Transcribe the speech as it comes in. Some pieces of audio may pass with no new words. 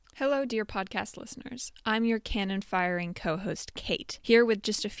Hello, dear podcast listeners. I'm your cannon-firing co-host, Kate, here with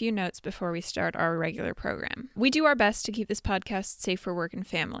just a few notes before we start our regular program. We do our best to keep this podcast safe for work and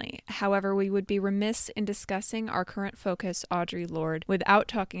family. However, we would be remiss in discussing our current focus, Audre Lorde, without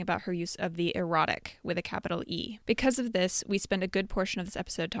talking about her use of the erotic with a capital E. Because of this, we spend a good portion of this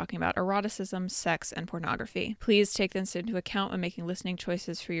episode talking about eroticism, sex, and pornography. Please take this into account when making listening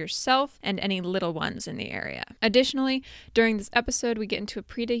choices for yourself and any little ones in the area. Additionally, during this episode, we get into a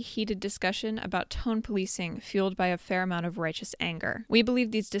pretty heated discussion about tone policing fueled by a fair amount of righteous anger. We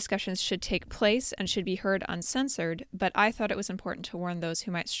believe these discussions should take place and should be heard uncensored, but I thought it was important to warn those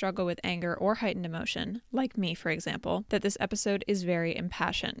who might struggle with anger or heightened emotion, like me for example, that this episode is very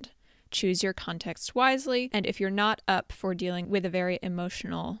impassioned. Choose your context wisely, and if you're not up for dealing with a very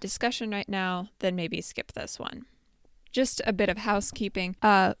emotional discussion right now, then maybe skip this one. Just a bit of housekeeping.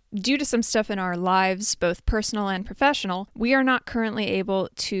 Due to some stuff in our lives, both personal and professional, we are not currently able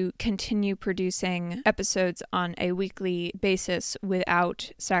to continue producing episodes on a weekly basis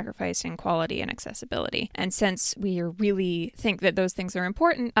without sacrificing quality and accessibility. And since we really think that those things are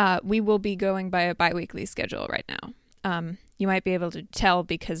important, we will be going by a bi-weekly schedule right now. You might be able to tell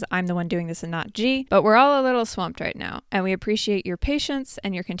because I'm the one doing this and not G, but we're all a little swamped right now, and we appreciate your patience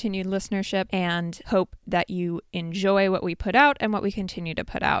and your continued listenership and hope that you enjoy what we put out and what we continue to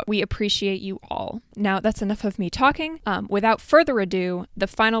put out. We appreciate you all. Now, that's enough of me talking. Without further ado, the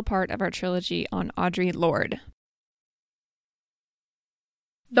final part of our trilogy on Audre Lorde.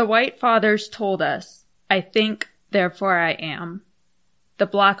 The white fathers told us, I think, therefore I am. The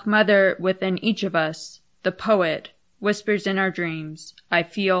black mother within each of us, the poet, whispers in our dreams, I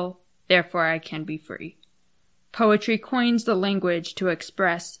feel, therefore I can be free. Poetry coins the language to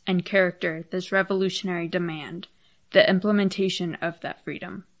express and character this revolutionary demand, the implementation of that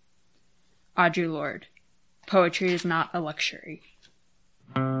freedom. Audre Lorde. Poetry is not a luxury.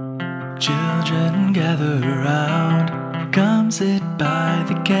 Children gather around, come sit by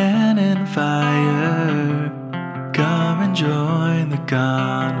the cannon fire, come and join the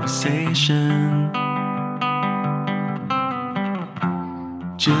conversation.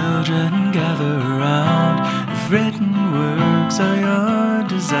 Children gather around, if written works are your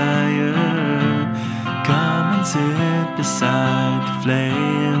desire, come and sit beside the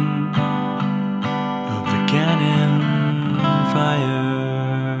flame of the cannon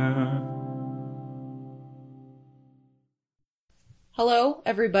fire. Hello,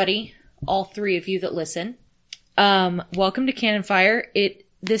 everybody, all three of you that listen. Welcome to Cannon Fire.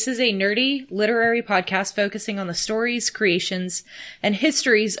 This is a nerdy literary podcast focusing on the stories, creations, and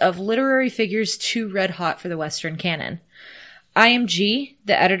histories of literary figures too red hot for the Western canon. I am G,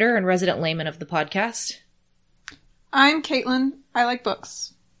 the editor and resident layman of the podcast. I'm Caitlin. I like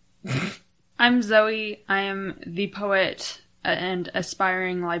books. I'm Zoe. I am the poet and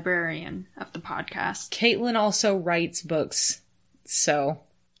aspiring librarian of the podcast. Caitlin also writes books, so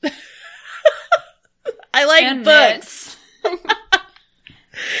I like and books.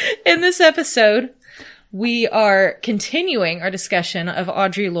 In this episode, we are continuing our discussion of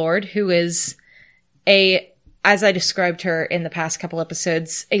Audre Lorde, who is as I described her in the past couple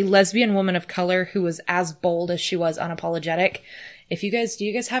episodes, a lesbian woman of color who was as bold as she was unapologetic. Do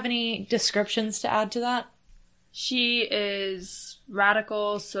you guys have any descriptions to add to that? She is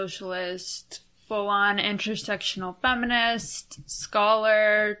radical, socialist, full-on intersectional feminist,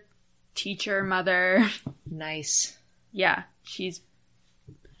 scholar, teacher, mother. Nice. Yeah, she's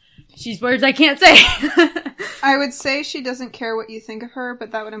words I can't say. I would say she doesn't care what you think of her,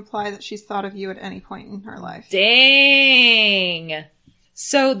 but that would imply that she's thought of you at any point in her life. Dang!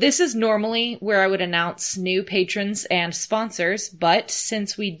 So this is normally where I would announce new patrons and sponsors, but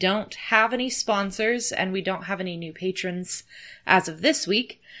since we don't have any sponsors and we don't have any new patrons as of this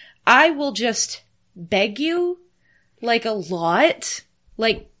week, I will just beg you, like a lot,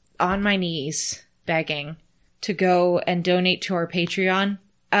 like on my knees, begging, to go and donate to our Patreon.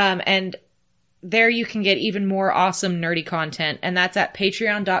 And there you can get even more awesome nerdy content. And that's at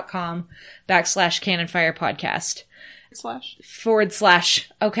patreon.com/canonfirepodcast.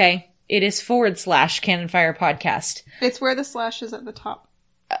 / Okay. It is / canonfirepodcast. It's where the slash is at the top.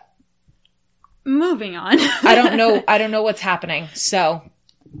 Moving on. I don't know what's happening. So.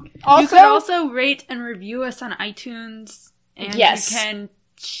 You could also rate and review us on iTunes. And yes. You can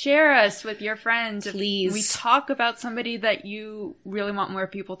share us with your friends. Please. If we talk about somebody that you really want more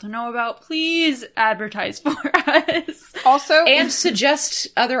people to know about, please advertise for us. Also, and suggest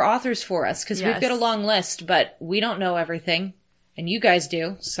other authors for us, because yes. We've got a long list, but we don't know everything, and you guys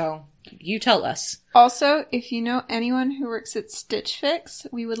do, so you tell us. Also, if you know anyone who works at Stitch Fix,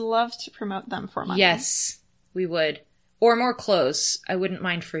 we would love to promote them for money. Yes, we would. Or more clothes. I wouldn't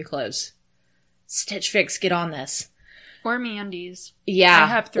mind free clothes. Stitch Fix, get on this. Or MeUndies. Yeah. I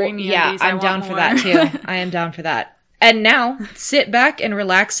have 3 MeUndies. Yeah, I'm down for that too. I am down for that. And now, sit back and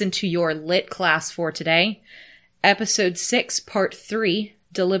relax into your lit class for today. Episode 6, Part 3,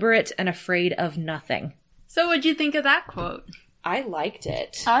 Deliberate and Afraid of Nothing. So what'd you think of that quote? I liked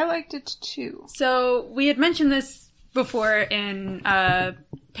it. I liked it too. So we had mentioned this before in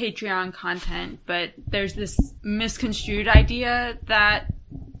Patreon content, but there's this misconstrued idea that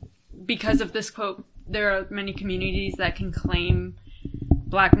because of this quote, there are many communities that can claim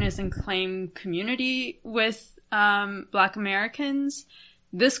Blackness and claim community with Black Americans.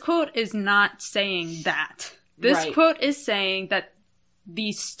 This quote is not saying that. This quote is saying that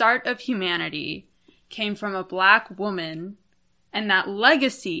the start of humanity came from a Black woman, and that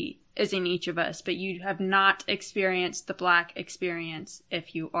legacy is in each of us, but you have not experienced the Black experience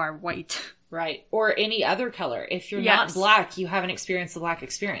if you are white. Right. Or any other color. If you're not Black, you haven't experienced the Black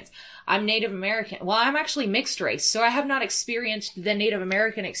experience. I'm Native American. Well, I'm actually mixed race, so I have not experienced the Native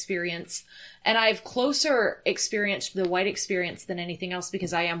American experience, and I've closer experienced the white experience than anything else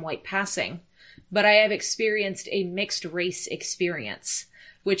because I am white passing. But I have experienced a mixed race experience,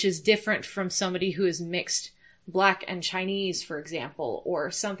 which is different from somebody who is mixed Black and Chinese, for example,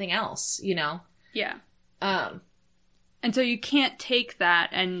 or something else, you know? Yeah. And so you can't take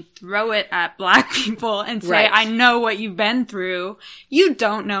that and throw it at Black people and say, I know what you've been through. You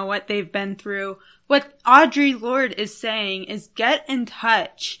don't know what they've been through. What Audre Lorde is saying is get in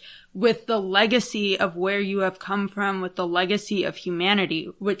touch with the legacy of where you have come from, with the legacy of humanity,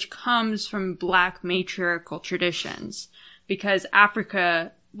 which comes from Black matriarchal traditions. Because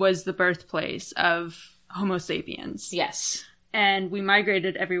Africa was the birthplace of Homo sapiens. Yes. And we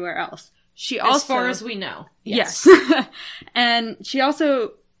migrated everywhere else. She also, as far as we know. Yes. And she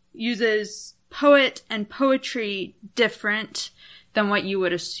also uses poet and poetry different than what you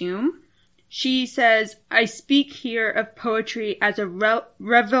would assume. She says, I speak here of poetry as a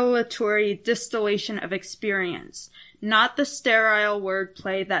revelatory distillation of experience, not the sterile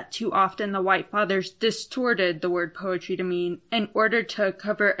wordplay that too often the white fathers distorted the word poetry to mean in order to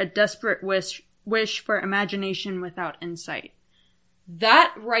cover a desperate wish for imagination without insight.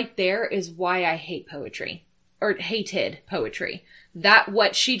 That right there is why I hate poetry. Or hated poetry. That,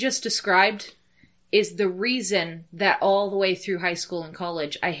 what she just described, is the reason that all the way through high school and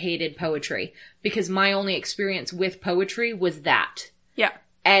college I hated poetry. Because my only experience with poetry was that. Yeah.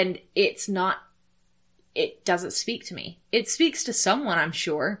 And it doesn't speak to me. It speaks to someone, I'm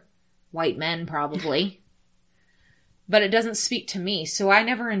sure. White men, probably. But it doesn't speak to me, so I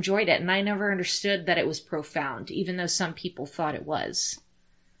never enjoyed it, and I never understood that it was profound, even though some people thought it was.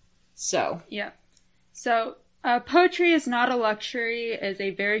 So. Yeah. So, Poetry is Not a Luxury is a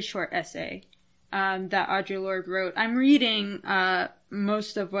very short essay that Audre Lorde wrote. I'm reading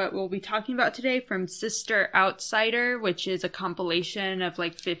most of what we'll be talking about today from Sister Outsider, which is a compilation of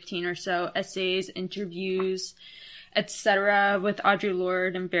like 15 or so essays, interviews, etc. with Audre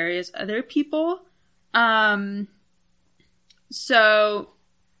Lorde and various other people. So,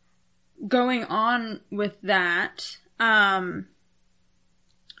 going on with that,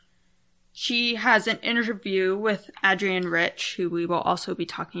 she has an interview with Adrienne Rich, who we will also be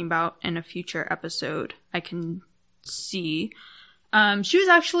talking about in a future episode, I can see. She was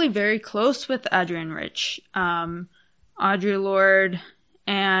actually very close with Adrienne Rich. Audre Lorde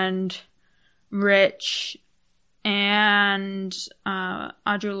and Rich and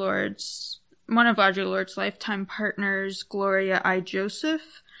Audre Lorde's one of Audre Lorde's lifetime partners, Gloria I.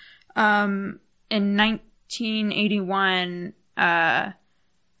 Joseph, in 1981,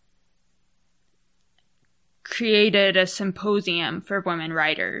 created a symposium for women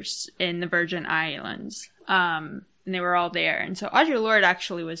writers in the Virgin Islands. And they were all there. And so Audre Lorde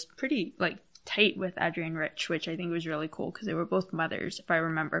actually was pretty, like, tight with Adrienne Rich, which I think was really cool because they were both mothers, if I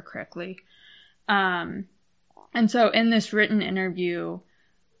remember correctly. And so in this written interview,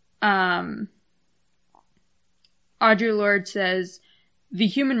 Audre Lorde says, the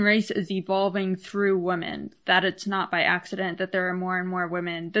human race is evolving through women, that it's not by accident that there are more and more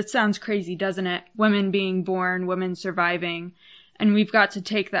women. That sounds crazy, doesn't it? Women being born, women surviving. And we've got to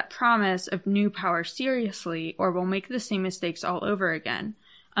take that promise of new power seriously, or we'll make the same mistakes all over again.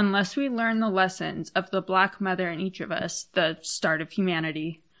 Unless we learn the lessons of the Black mother in each of us, the start of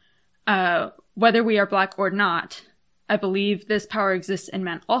humanity. Whether we are Black or not, I believe this power exists in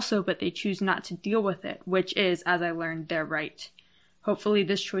men also, but they choose not to deal with it, which is, as I learned, their right. Hopefully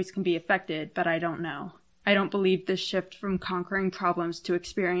this choice can be effected, but I don't know. I don't believe this shift from conquering problems to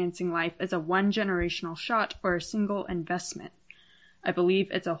experiencing life is a one-generational shot or a single investment. I believe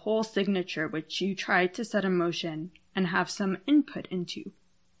it's a whole signature which you try to set in motion and have some input into.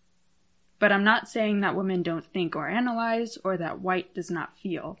 But I'm not saying that women don't think or analyze, or that white does not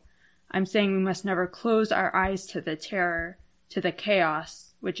feel. I'm saying we must never close our eyes to the terror, to the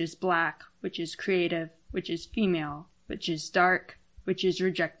chaos, which is black, which is creative, which is female, which is dark, which is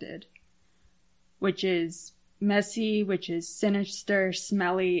rejected, which is messy, which is sinister,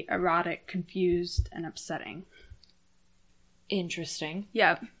 smelly, erotic, confused, and upsetting. Interesting.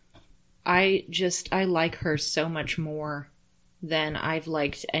 Yeah. I like her so much more than I've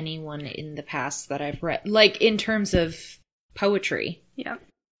liked anyone in the past that I've read. Like, in terms of poetry. Yeah.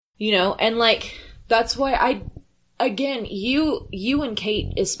 You know, and like, that's why you and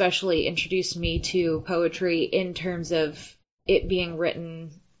Kate especially introduced me to poetry in terms of it being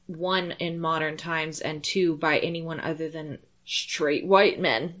written, one, in modern times, and two, by anyone other than straight white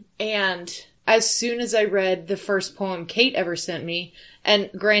men. And as soon as I read the first poem Kate ever sent me,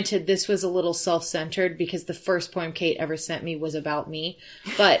 and granted, this was a little self-centered because the first poem Kate ever sent me was about me,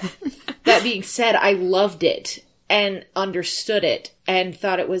 but that being said, I loved it and understood it and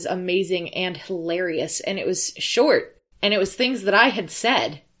thought it was amazing and hilarious, and it was short, and it was things that I had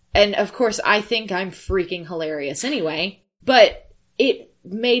said. And of course, I think I'm freaking hilarious anyway, but it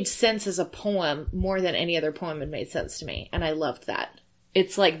made sense as a poem more than any other poem had made sense to me, and I loved that.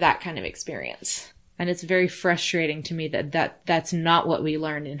 It's like that kind of experience. And it's very frustrating to me that's not what we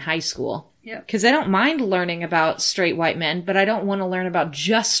learned in high school. Yeah. Because I don't mind learning about straight white men, but I don't want to learn about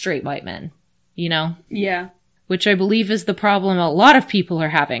just straight white men, you know? Yeah. Which I believe is the problem a lot of people are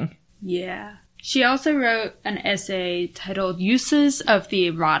having. Yeah. She also wrote an essay titled Uses of the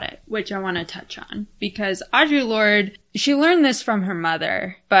Erotic, which I want to touch on. Because Audre Lorde, she learned this from her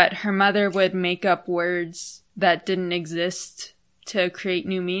mother, but her mother would make up words that didn't exist to create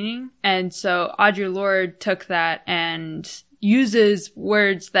new meaning. And so Audre Lorde took that and uses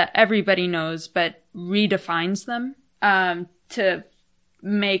words that everybody knows, but redefines them to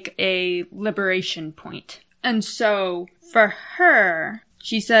make a liberation point. And so for her,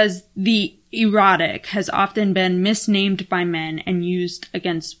 she says the erotic has often been misnamed by men and used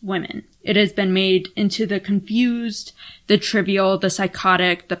against women. It has been made into the confused, the trivial, the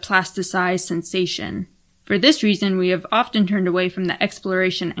psychotic, the plasticized sensation. For this reason, we have often turned away from the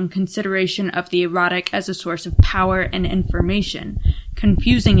exploration and consideration of the erotic as a source of power and information,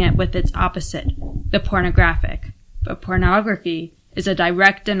 confusing it with its opposite, the pornographic. But pornography is a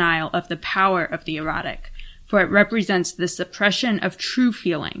direct denial of the power of the erotic, for it represents the suppression of true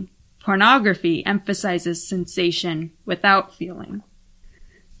feeling. Pornography emphasizes sensation without feeling.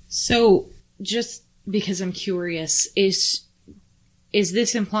 So, just because I'm curious, is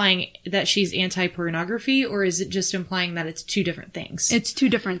this implying that she's anti-pornography, or is it just implying that it's two different things? It's two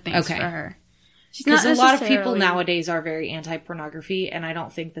different things for her. Because a lot of people nowadays are very anti-pornography, and I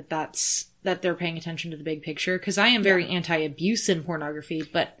don't think that they're paying attention to the big picture, because I am very anti-abuse in pornography,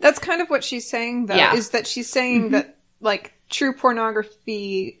 but... That's kind of what she's saying, though, is that she's saying that, like, true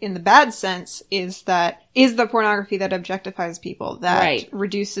pornography in the bad sense is the pornography that objectifies people, that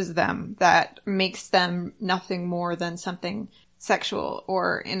reduces them, that makes them nothing more than something sexual,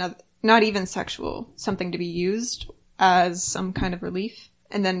 or not even sexual, something to be used as some kind of relief.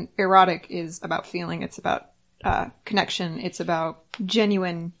 And then erotic is about feeling, it's about connection, it's about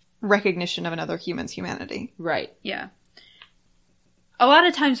genuine recognition of another human's humanity. Right. Yeah. A lot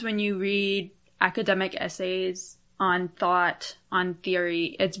of times when you read academic essays on thought, on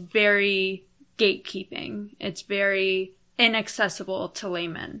theory, it's very gatekeeping. It's very inaccessible to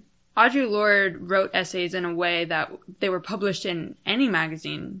laymen. Audre Lorde wrote essays in a way that they were published in any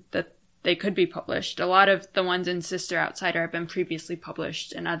magazine that they could be published. A lot of the ones in Sister Outsider have been previously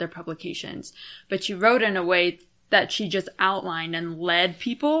published in other publications. But she wrote in a way that she just outlined and led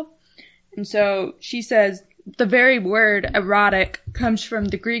people. And so she says, the very word erotic comes from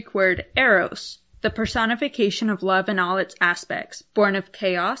the Greek word eros, the personification of love in all its aspects, born of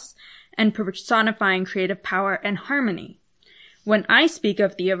chaos and personifying creative power and harmony. When I speak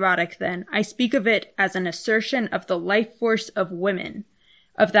of the erotic, then, I speak of it as an assertion of the life force of women,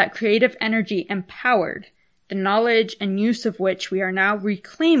 of that creative energy empowered, the knowledge and use of which we are now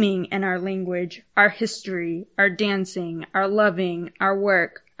reclaiming in our language, our history, our dancing, our loving, our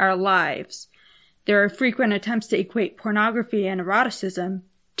work, our lives. There are frequent attempts to equate pornography and eroticism,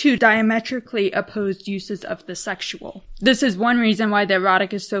 two diametrically opposed uses of the sexual. This is one reason why the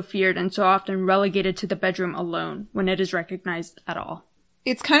erotic is so feared and so often relegated to the bedroom alone, when it is recognized at all.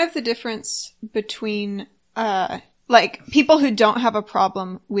 It's kind of the difference between, like, people who don't have a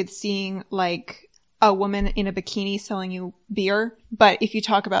problem with seeing, like, a woman in a bikini selling you beer, but if you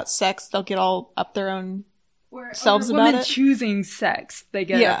talk about sex, they'll get all up their own selves about it. Choosing sex, they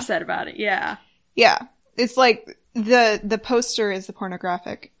get upset about it, yeah. Yeah. It's like, the poster is the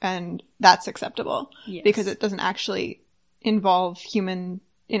pornographic, and that's acceptable because it doesn't actually involve human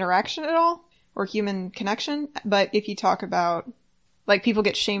interaction at all or human connection. But if you talk about, like, people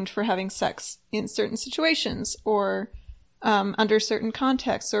get shamed for having sex in certain situations or under certain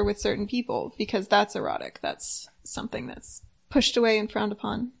contexts or with certain people because that's erotic, that's something that's pushed away and frowned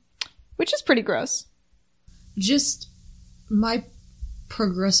upon, which is pretty gross. Just my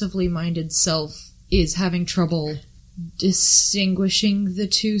progressively minded self is having trouble distinguishing the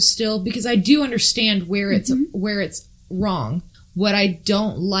two still, because I do understand where it's wrong. What I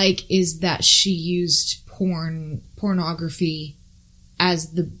don't like is that she used pornography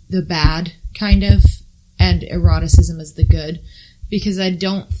as the bad kind of, and eroticism as the good, because I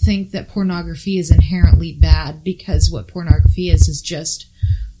don't think that pornography is inherently bad, because what pornography is just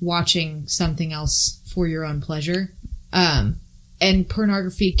watching something else for your own pleasure. And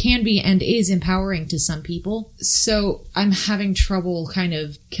pornography can be and is empowering to some people. So I'm having trouble kind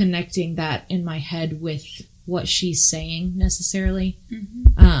of connecting that in my head with what she's saying necessarily.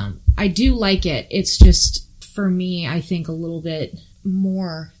 Mm-hmm. I do like it. It's just, for me, I think a little bit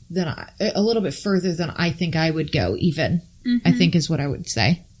further than I think I would go even, I think is what I would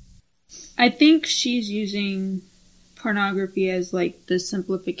say. I think she's using pornography as like the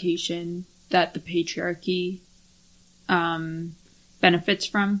simplification that the patriarchy benefits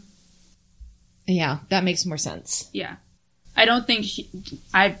from. Yeah, that makes more sense. Yeah.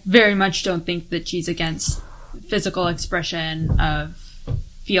 I very much don't think that she's against physical expression of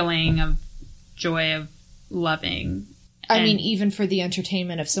feeling, of joy, of loving. I mean, even for the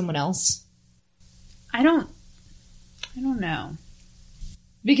entertainment of someone else? I don't know.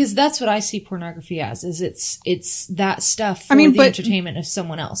 Because that's what I see pornography as, is it's that stuff for the entertainment of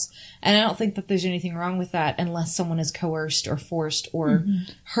someone else. And I don't think that there's anything wrong with that unless someone is coerced or forced or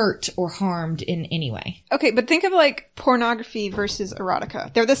hurt or harmed in any way. Okay, but think of like pornography versus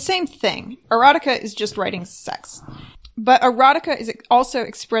erotica. They're the same thing. Erotica is just writing sex. But erotica is also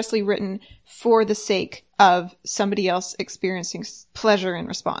expressly written for the sake of somebody else experiencing pleasure in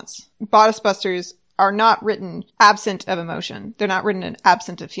response. Bodice busters are not written absent of emotion. They're not written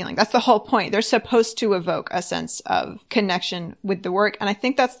absent of feeling. That's the whole point. They're supposed to evoke a sense of connection with the work. And I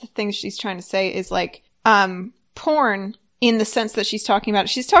think that's the thing she's trying to say is like, porn, in the sense that she's talking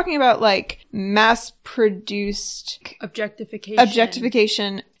about like mass-produced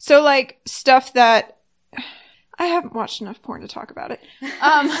objectification. So like stuff that I haven't watched enough porn to talk about it.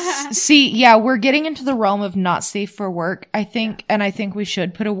 See, yeah, we're getting into the realm of not safe for work, I think, and I think we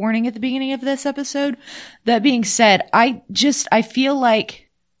should put a warning at the beginning of this episode. That being said, I feel like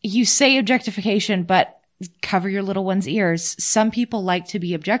you say objectification, but cover your little one's ears. Some people like to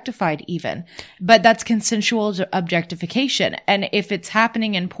be objectified even, but that's consensual objectification. And if it's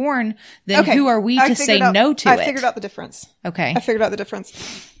happening in porn, then who are we to say no to it? I figured out the difference. Okay. I figured out the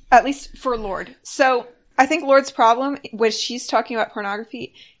difference. At least for Lorde. So I think Lorde's problem, when she's talking about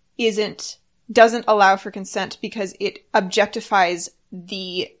pornography, doesn't allow for consent because it objectifies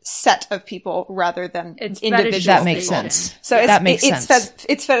the set of people rather than individuals. That makes sense. So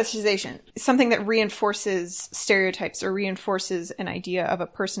it's fetishization. Something that reinforces stereotypes or reinforces an idea of a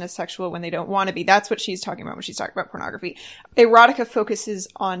person as sexual when they don't want to be. That's what she's talking about when she's talking about pornography. Erotica focuses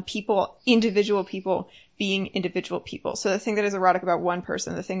on people, individual people, being individual people. So the thing that is erotic about one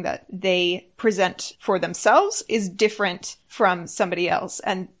person, the thing that they present for themselves, is different from somebody else.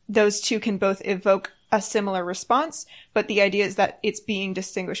 And those two can both evoke a similar response, but the idea is that it's being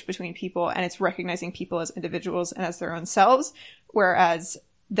distinguished between people and it's recognizing people as individuals and as their own selves. Whereas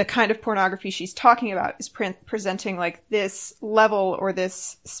the kind of pornography she's talking about is presenting like this level or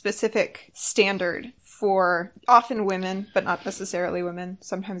this specific standard for often women, but not necessarily women,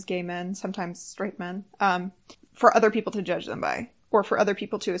 sometimes gay men, sometimes straight men, for other people to judge them by, or for other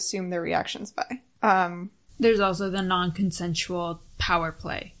people to assume their reactions by. There's also the non-consensual power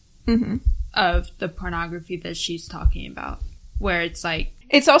play of the pornography that she's talking about, where it's like,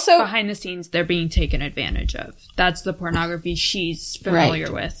 it's also behind the scenes, they're being taken advantage of. That's the pornography she's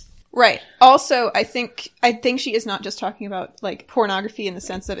familiar with. Right. Also, I think she is not just talking about like pornography in the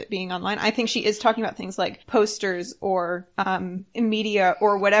sense of it being online. I think she is talking about things like posters or media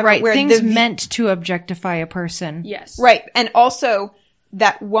or whatever. Right. Where things meant to objectify a person. Yes. Right. And also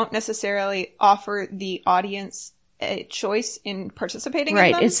that won't necessarily offer the audience a choice in participating in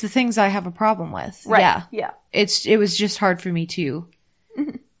them. Right. It's the things I have a problem with. Right. Yeah. Yeah. It was just hard for me to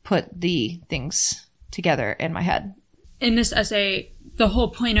put the things together in my head. In this essay, the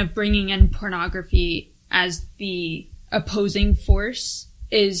whole point of bringing in pornography as the opposing force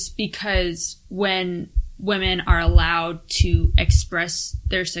is because when women are allowed to express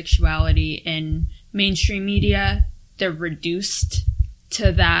their sexuality in mainstream media, they're reduced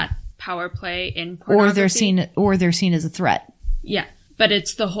to that power play in pornography. Or they're seen as a threat. Yeah. But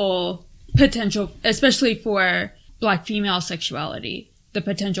it's the whole potential, especially for Black female sexuality, the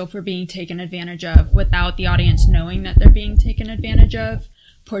potential for being taken advantage of without the audience knowing that they're being taken advantage of,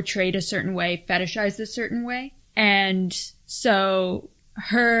 portrayed a certain way, fetishized a certain way. And so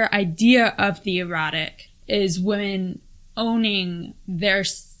her idea of the erotic is women owning their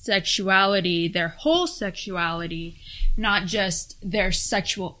sexuality, their whole sexuality, not just their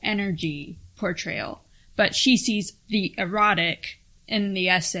sexual energy portrayal. But she sees the erotic in the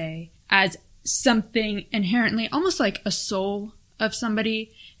essay as something inherently almost like a soul of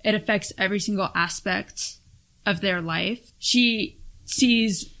somebody. It affects every single aspect of their life. She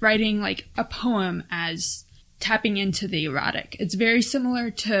sees writing like a poem as tapping into the erotic. It's very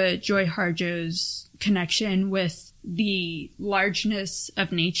similar to Joy Harjo's connection with the largeness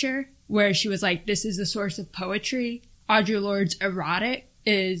of nature, where she was like, this is the source of poetry. Audre Lorde's erotic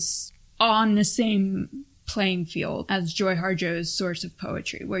is on the same playing field as Joy Harjo's source of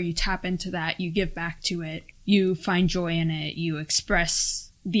poetry, where you tap into that, you give back to it, you find joy in it, you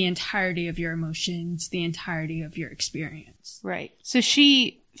express the entirety of your emotions, the entirety of your experience. Right. So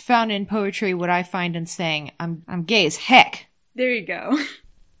she found in poetry what I find in saying, I'm gay as heck. There you go.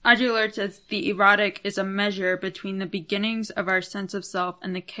 Audre Lorde says, the erotic is a measure between the beginnings of our sense of self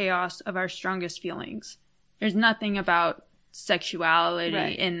and the chaos of our strongest feelings. There's nothing about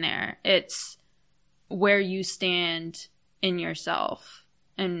sexuality in there. It's where you stand in yourself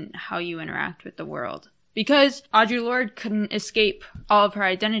and how you interact with the world. Because Audre Lorde couldn't escape all of her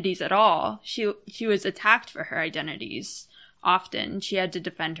identities at all. She was attacked for her identities often. She had to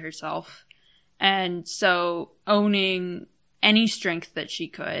defend herself. And so owning any strength that she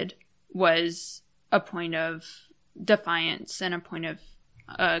could was a point of defiance and a point of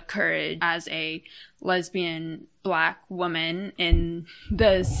courage as a lesbian Black woman in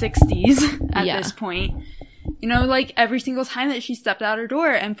the 60s at this point. You know, like every single time that she stepped out her door,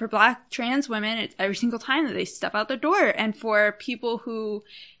 and for Black trans women, it's every single time that they step out the door. And for people who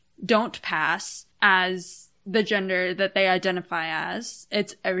don't pass as the gender that they identify as,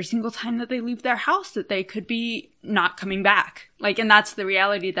 it's every single time that they leave their house that they could be not coming back. Like, and that's the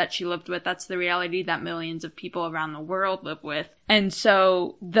reality that she lived with. That's the reality that millions of people around the world live with. And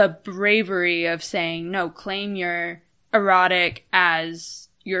so the bravery of saying, no, claim your erotic as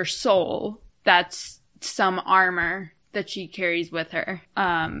your soul, that's some armor that she carries with her.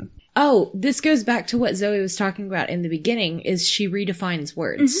 This goes back to what Zoe was talking about in the beginning, is she redefines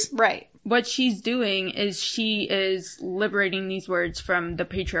words. Mm-hmm. Right. What she's doing is she is liberating these words from the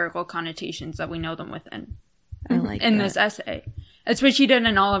patriarchal connotations that we know them within. I like in that. This essay. That's what she did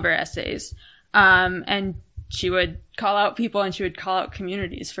in all of her essays. And she would call out people and she would call out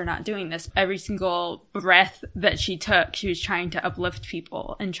communities for not doing this. Every single breath that she took, she was trying to uplift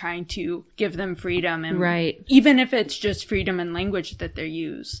people and trying to give them freedom. And even if it's just freedom in language that they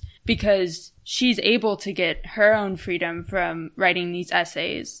use. Because she's able to get her own freedom from writing these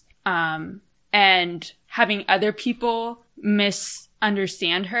essays. And having other people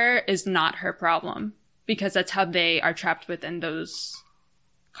misunderstand her is not her problem, because that's how they are trapped within those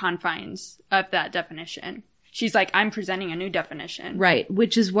confines of that definition. She's like, I'm presenting a new definition. Right,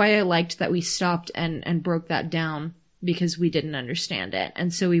 which is why I liked that we stopped and broke that down, because we didn't understand it.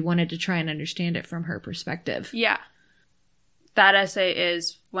 And so we wanted to try and understand it from her perspective. Yeah. That essay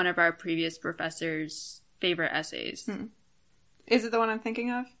is one of our previous professors' favorite essays. Is it the one I'm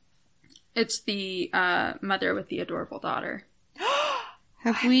thinking of? It's the mother with the adorable daughter.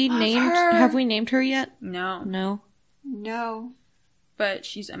 Have we named her yet? No. But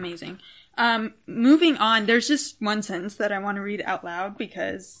she's amazing. Moving on, there's just one sentence that I want to read out loud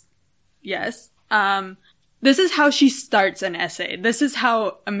because, yes. This is how she starts an essay. This is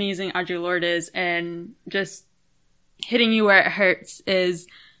how amazing Audre Lorde is, and just hitting you where it hurts is,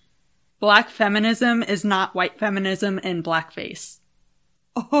 Black feminism is not white feminism in blackface.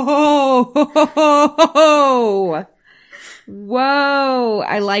 Oh, whoa.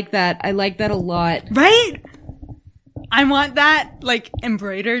 I like that. I like that a lot. Right? I want that, like,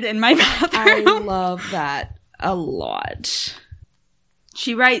 embroidered in my bathroom. I love that a lot.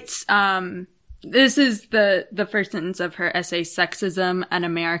 She writes, this is the first sentence of her essay, Sexism, an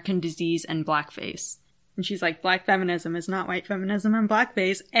American Disease and Blackface. And she's like, Black feminism is not white feminism in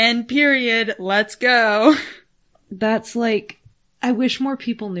blackface. End period. Let's go. That's like, I wish more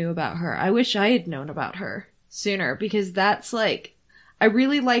people knew about her. I wish I had known about her sooner, because that's like, I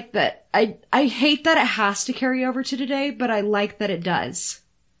really like that. I hate that it has to carry over to today, but I like that it does.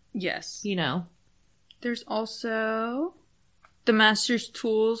 Yes. You know? There's also The master's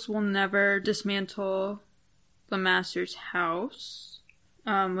tools will never dismantle the master's house,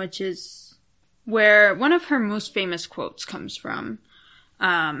 which is where one of her most famous quotes comes from.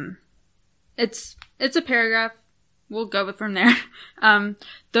 It's a paragraph. We'll go with from there.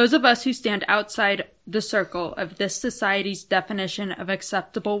 Those of us who stand outside the circle of this society's definition of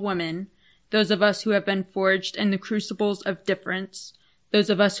acceptable women, those of us who have been forged in the crucibles of difference, those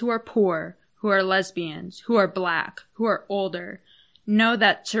of us who are poor, who are lesbians, who are black, who are older, know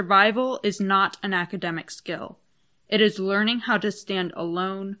that survival is not an academic skill. It is learning how to stand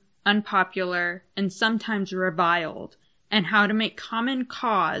alone, unpopular, and sometimes reviled, and how to make common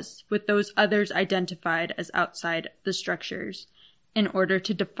cause with those others identified as outside the structures, in order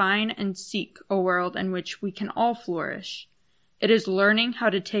to define and seek a world in which we can all flourish. It is learning how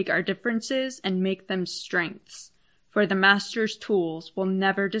to take our differences and make them strengths, for the master's tools will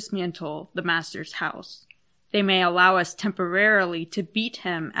never dismantle the master's house. They may allow us temporarily to beat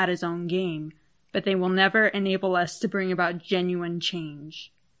him at his own game, but they will never enable us to bring about genuine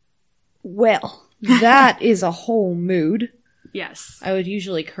change. Well, that is a whole mood. Yes. I would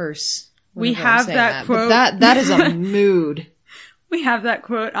usually curse. We have that quote. But that is a mood. We have that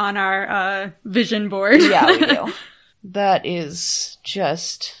quote on our vision board. Yeah, we do. That is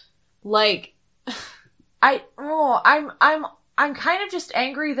just like I'm kind of just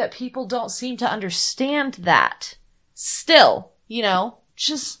angry that people don't seem to understand that. Still, you know,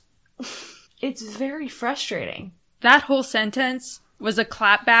 just it's very frustrating. That whole sentence was a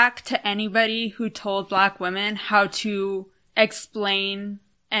clapback to anybody who told Black women how to explain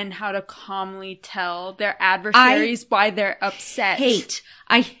and how to calmly tell their adversaries why they're upset.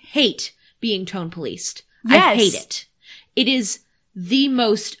 I hate being tone policed. Yes. I hate it. It is the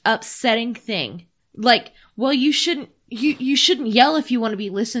most upsetting thing. Like, well, you shouldn't yell if you want to be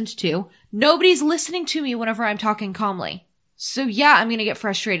listened to. Nobody's listening to me whenever I'm talking calmly. So yeah, I'm going to get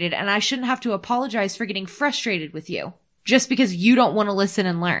frustrated, and I shouldn't have to apologize for getting frustrated with you just because you don't want to listen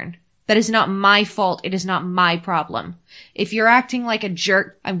and learn. That is not my fault. It is not my problem. If you're acting like a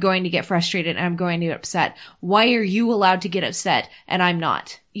jerk, I'm going to get frustrated and I'm going to get upset. Why are you allowed to get upset and I'm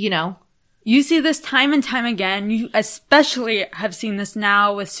not? You know? You see this time and time again. You especially have seen this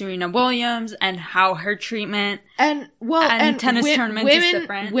now with Serena Williams and how her treatment and tennis tournaments is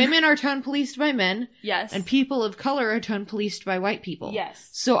different. Women are tone policed by men. Yes. And people of color are tone policed by white people. Yes.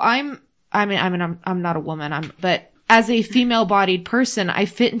 So I'm not a woman, but as a female-bodied person, I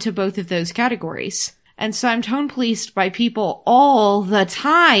fit into both of those categories. And so I'm tone policed by people all the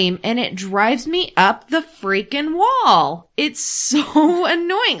time, and it drives me up the freaking wall. It's so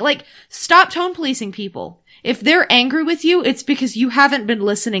annoying. Like, stop tone policing people. If they're angry with you, it's because you haven't been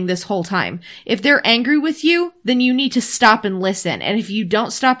listening this whole time. If they're angry with you, then you need to stop and listen. And if you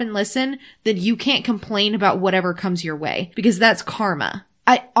don't stop and listen, then you can't complain about whatever comes your way, because that's karma.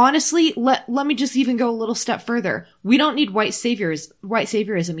 I honestly, let me just even go a little step further. We don't need white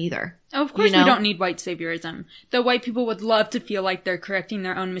saviorism either. Of course, we don't need white saviorism. The white people would love to feel like they're correcting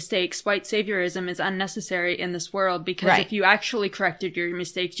their own mistakes. White saviorism is unnecessary in this world because if you actually corrected your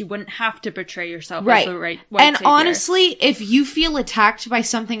mistakes, you wouldn't have to portray yourself as the white savior. Honestly, if you feel attacked by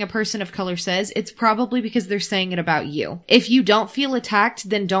something a person of color says, it's probably because they're saying it about you. If you don't feel attacked,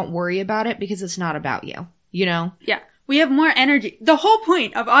 then don't worry about it because it's not about you. You know? Yeah. We have more energy. The whole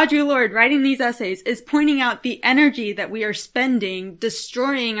point of Audre Lorde writing these essays is pointing out the energy that we are spending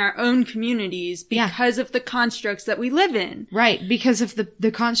destroying our own communities because of the constructs that we live in. Right, because of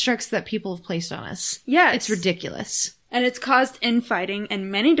the constructs that people have placed on us. Yes. It's ridiculous. And it's caused infighting in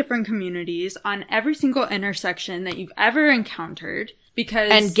many different communities on every single intersection that you've ever encountered.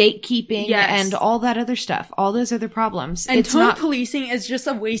 And gatekeeping and all that other stuff. All those other problems. And tone policing is just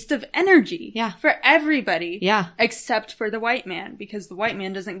a waste of energy. Yeah. For everybody. Yeah. Except for the white man. Because the white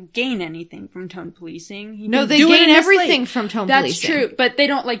man doesn't gain anything from tone policing. They gain everything from tone policing. That's true. But they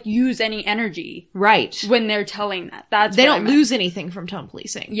don't, use any energy. Right. When they're telling that. They don't lose anything from tone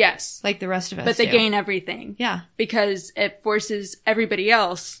policing. Yes. Like the rest of us But they gain everything. Yeah. Because it forces everybody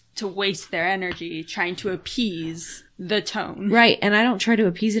else to waste their energy trying to appease the tone. Right, and I don't try to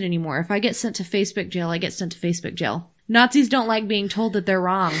appease it anymore. If I get sent to Facebook jail, I get sent to Facebook jail. Nazis don't like being told that they're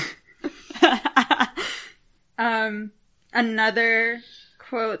wrong. Another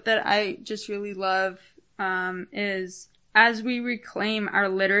quote that I just really love is, as we reclaim our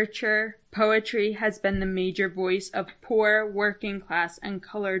literature, poetry has been the major voice of poor, working class, and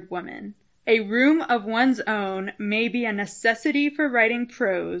colored women. A room of one's own may be a necessity for writing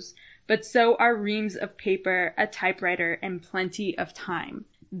prose, but so are reams of paper, a typewriter, and plenty of time.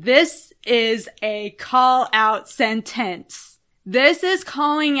 This is a call-out sentence. This is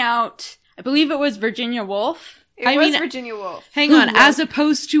calling out, I believe it was Virginia Woolf, It was Virginia Woolf. Hang on, as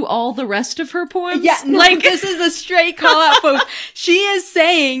opposed to all the rest of her poems? Yeah, like, this is a straight call out, folks. She's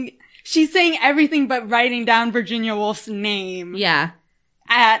saying everything but writing down Virginia Woolf's name. Yeah.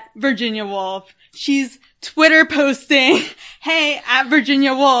 At Virginia Woolf. She's Twitter posting, hey, at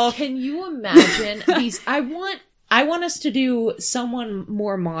Virginia Woolf. Can you imagine these? I want us to do someone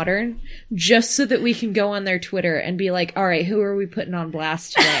more modern just so that we can go on their Twitter and be like, all right, who are we putting on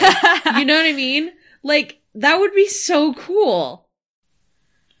blast today? You know what I mean? Like, that would be so cool.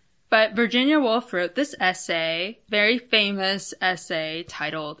 But Virginia Woolf wrote this essay, very famous essay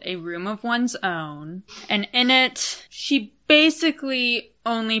titled A Room of One's Own. And in it, she basically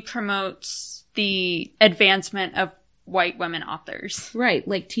only promotes the advancement of white women authors. Right,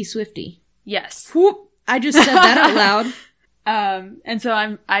 like T. Swiftie. Yes. Whoop! I just said that out loud. And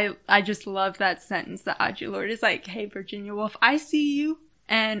so I just love that sentence that Audre Lorde is like, hey, Virginia Woolf, I see you.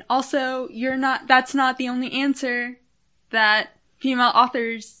 And also, that's not the only answer that female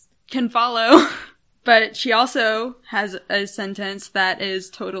authors can follow. But she also has a sentence that is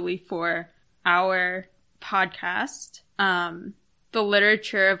totally for our podcast. The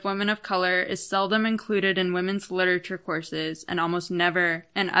literature of women of color is seldom included in women's literature courses and almost never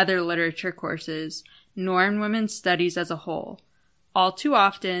in other literature courses, nor in women's studies as a whole. All too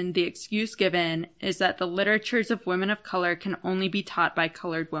often, the excuse given is that the literatures of women of color can only be taught by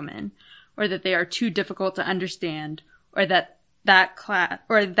colored women, or that they are too difficult to understand, or that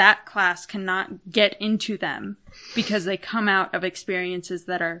class cannot get into them because they come out of experiences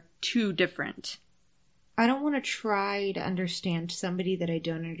that are too different. I don't want to try to understand somebody that I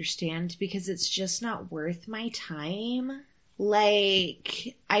don't understand because it's just not worth my time.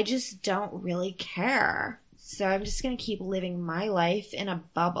 Like, I just don't really care. So I'm just going to keep living my life in a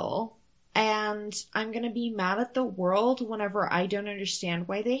bubble. And I'm going to be mad at the world whenever I don't understand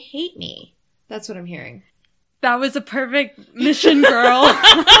why they hate me. That's what I'm hearing. That was a perfect mission, girl.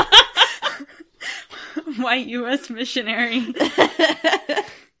 White U.S. missionary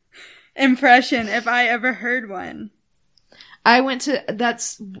impression, if I ever heard one.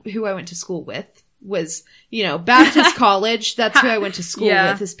 That's who I went to school with. Was, Baptist college. That's who I went to school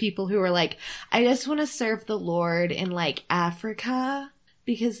with, is people who were like, I just want to serve the Lord in, like, Africa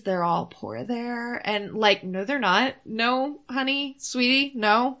because they're all poor there. And, like, no, they're not. No, honey, sweetie,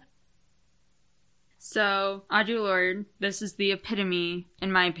 no. So, Audre Lorde, this is the epitome,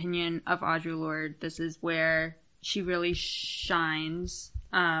 in my opinion, of Audre Lorde. This is where she really shines.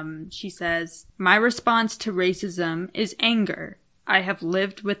 She says, my response to racism is anger. I have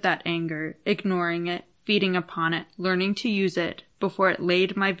lived with that anger, ignoring it, feeding upon it, learning to use it, before it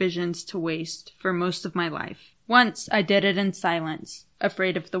laid my visions to waste for most of my life. Once I did it in silence,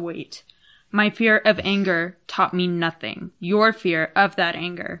 afraid of the weight. My fear of anger taught me nothing. Your fear of that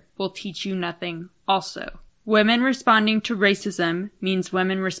anger will teach you nothing also. Women responding to racism means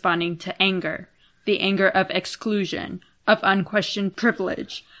women responding to anger. The anger of exclusion, of unquestioned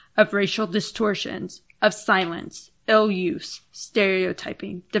privilege, of racial distortions, of silence, ill use,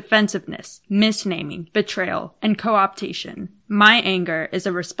 stereotyping, defensiveness, misnaming, betrayal, and co-optation. My anger is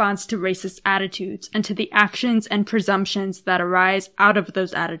a response to racist attitudes and to the actions and presumptions that arise out of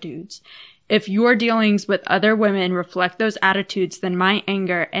those attitudes. If your dealings with other women reflect those attitudes, then my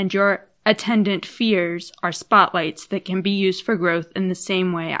anger and your attendant fears are spotlights that can be used for growth in the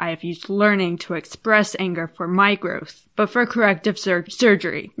same way I have used learning to express anger for my growth, but for corrective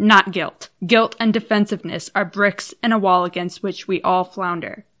surgery, not guilt. Guilt and defensiveness are bricks in a wall against which we all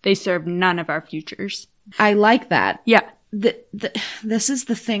flounder. They serve none of our futures. I like that. Yeah. This is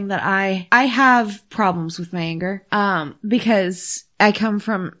the thing that I have problems with my anger, because I come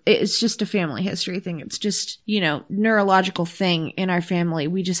from, it's just a family history thing. It's just, neurological thing in our family.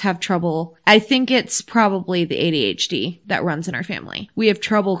 We just have trouble. I think it's probably the ADHD that runs in our family. We have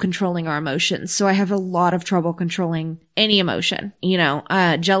trouble controlling our emotions. So I have a lot of trouble controlling any emotion,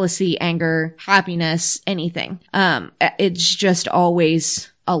 jealousy, anger, happiness, anything. It's just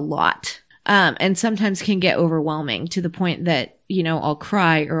always a lot. And sometimes can get overwhelming to the point that, I'll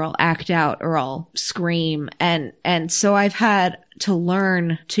cry or I'll act out or I'll scream. And so I've had to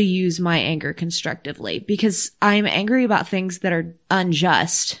learn to use my anger constructively because I'm angry about things that are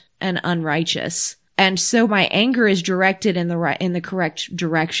unjust and unrighteous. And so my anger is directed in the correct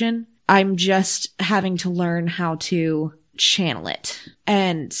direction. I'm just having to learn how to channel it.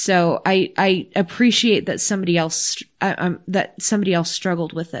 And so I appreciate that somebody else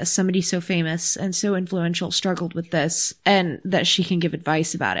struggled with this. Somebody so famous and so influential struggled with this, and that she can give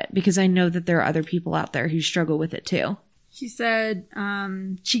advice about it, because I know that there are other people out there who struggle with it too. She said,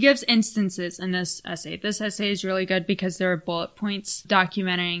 she gives instances in this essay. This essay is really good because there are bullet points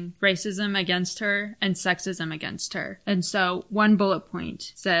documenting racism against her and sexism against her. And so one bullet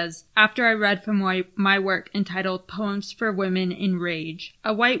point says, after I read from my work entitled Poems for Women in Rage,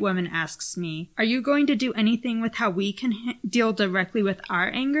 a white woman asks me, are you going to do anything with how we can deal directly with our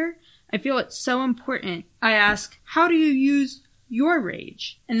anger? I feel it's so important. I ask, how do you use your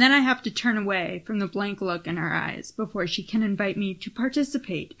rage? And then I have to turn away from the blank look in her eyes before she can invite me to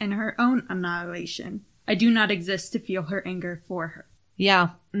participate in her own annihilation. I do not exist to feel her anger for her. Yeah.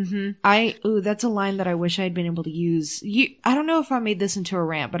 Mm-hmm. That's a line that I wish I had been able to use. I don't know if I made this into a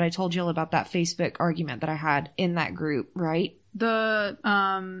rant, but I told y'all about that Facebook argument that I had in that group, right? I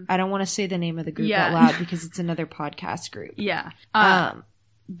don't want to say the name of the group out loud because it's another podcast group. Yeah.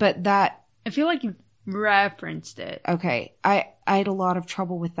 But that, I feel like you referenced it. Okay. I had a lot of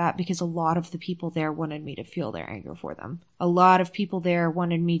trouble with that because a lot of the people there wanted me to feel their anger for them. A lot of people there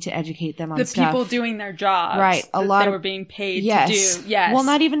wanted me to educate them on stuff. The people doing their jobs. Right. A lot they were being paid to do. Yes. Well,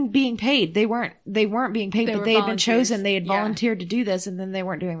 not even being paid. They weren't being paid, but they had been chosen. They had volunteered to do this and then they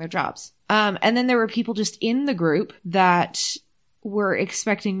weren't doing their jobs. And then there were people just in the group that were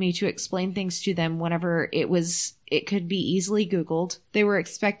expecting me to explain things to them whenever it could be easily Googled. They were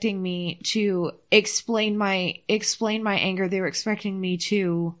expecting me to explain my anger. They were expecting me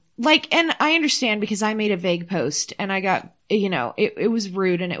to, and I understand because I made a vague post and I got, it was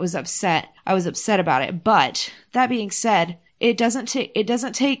rude and it was upset. I was upset about it. But that being said, it doesn't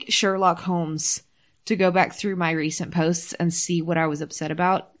take Sherlock Holmes to go back through my recent posts and see what I was upset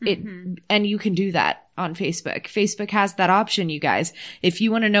about. And you can do that on Facebook. Facebook has that option, you guys. If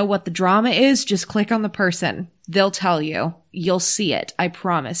you want to know what the drama is, just click on the person. They'll tell you. You'll see it. I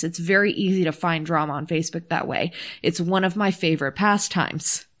promise. It's very easy to find drama on Facebook that way. It's one of my favorite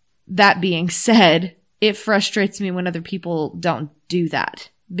pastimes. That being said, it frustrates me when other people don't do that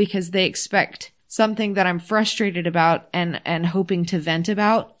because they expect something that I'm frustrated about and hoping to vent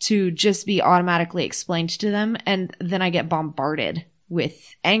about to just be automatically explained to them. And then I get bombarded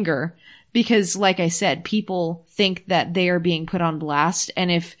with anger because, like I said, people think that they are being put on blast.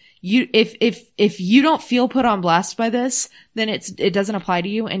 And if you don't feel put on blast by this, then it doesn't apply to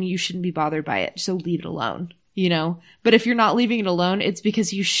you and you shouldn't be bothered by it. So leave it alone, But if you're not leaving it alone, it's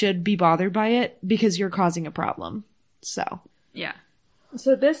because you should be bothered by it because you're causing a problem. So. Yeah.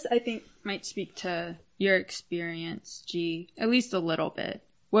 So this, I think, might speak to your experience, G, at least a little bit.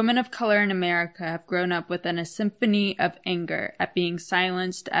 Women of color in America have grown up within a symphony of anger at being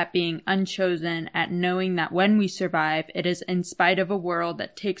silenced, at being unchosen, at knowing that when we survive, it is in spite of a world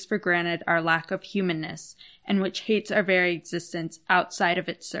that takes for granted our lack of humanness and which hates our very existence outside of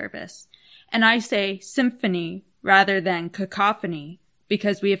its service. And I say symphony rather than cacophony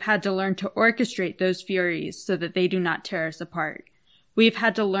because we have had to learn to orchestrate those furies so that they do not tear us apart. We've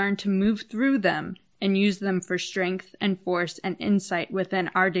had to learn to move through them and use them for strength and force and insight within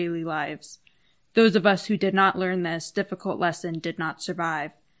our daily lives. Those of us who did not learn this difficult lesson did not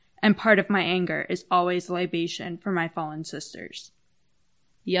survive, and part of my anger is always libation for my fallen sisters.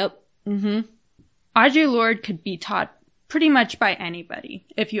 Yep. Mm-hmm. Audre Lorde could be taught pretty much by anybody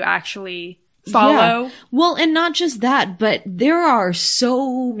if you actually follow. Yeah. Well, and not just that, but there are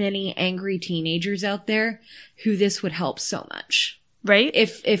so many angry teenagers out there who this would help so much. Right?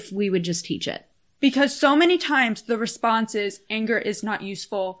 If we would just teach it. Because so many times the response is anger is not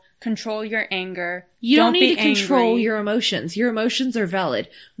useful. Control your anger. You don't need to control your emotions. Your emotions are valid.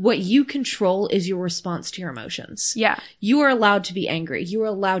 What you control is your response to your emotions. Yeah. You are allowed to be angry. You are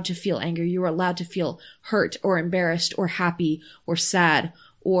allowed to feel anger. You are allowed to feel hurt or embarrassed or happy or sad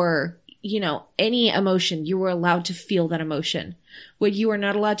or, any emotion. You are allowed to feel that emotion. What you are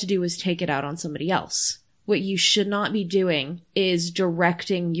not allowed to do is take it out on somebody else. What you should not be doing is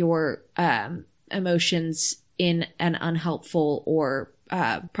directing your emotions in an unhelpful or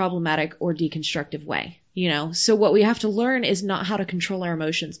problematic or deconstructive way. So what we have to learn is not how to control our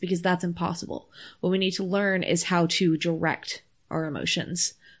emotions because that's impossible. What we need to learn is how to direct our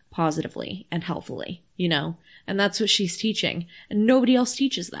emotions positively and helpfully, and that's what she's teaching. And nobody else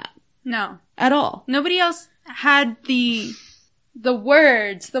teaches that. No. At all. Nobody else had the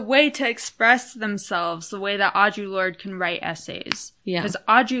words, the way to express themselves, the way that Audre Lorde can write essays. Yeah. Because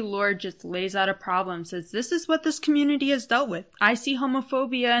Audre Lorde just lays out a problem, says, this is what this community has dealt with. I see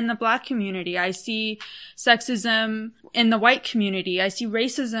homophobia in the Black community. I see sexism in the white community. I see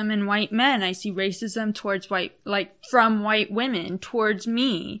racism in white men. I see racism towards from white women towards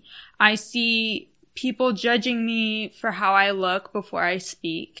me. I see people judging me for how I look before I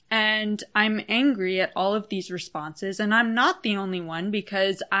speak. And I'm angry at all of these responses. And I'm not the only one,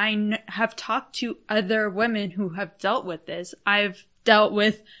 because I have talked to other women who have dealt with this. I've dealt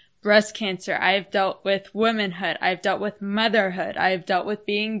with breast cancer. I've dealt with womanhood. I've dealt with motherhood. I've dealt with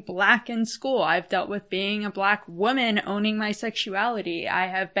being Black in school. I've dealt with being a Black woman owning my sexuality. I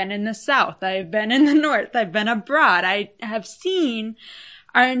have been in the South. I've been in the North. I've been abroad. I have seen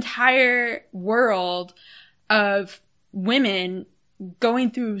our entire world of women going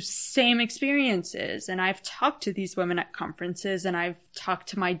through same experiences. And I've talked to these women at conferences, and I've talked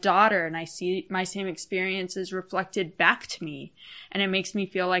to my daughter, and I see my same experiences reflected back to me. And it makes me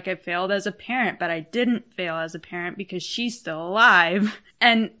feel like I failed as a parent, but I didn't fail as a parent because she's still alive.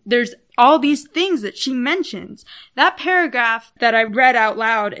 And there's all these things that she mentions. That paragraph that I read out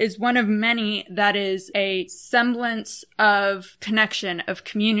loud is one of many that is a semblance of connection, of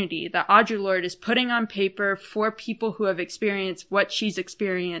community, that Audre Lorde is putting on paper for people who have experienced what she's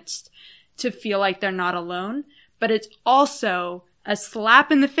experienced to feel like they're not alone. But it's also a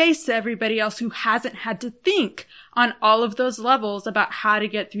slap in the face to everybody else who hasn't had to think on all of those levels about how to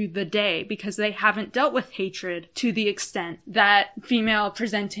get through the day, because they haven't dealt with hatred to the extent that female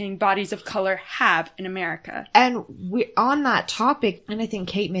presenting bodies of color have in America. And on that topic, and I think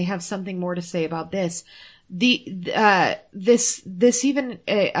Kate may have something more to say about this, this even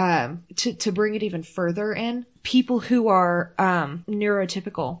to bring it even further in, people who are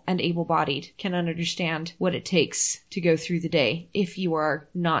neurotypical and able-bodied can understand what it takes to go through the day if you are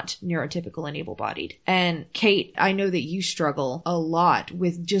not neurotypical and able-bodied. And Kate, I know that you struggle a lot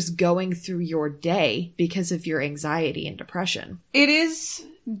with just going through your day because of your anxiety and depression. It is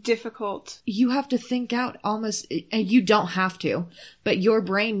difficult. You have to think out almost, and you don't have to, but your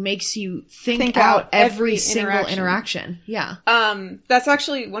brain makes you think out every single interaction. Yeah. That's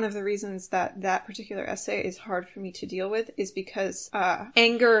actually one of the reasons that particular essay is hard for me to deal with, is because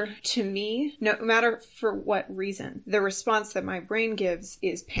anger to me, no matter for what reason, the response that my brain gives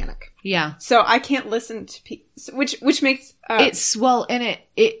is panic. Yeah. So I can't listen to people, which makes it's, well, and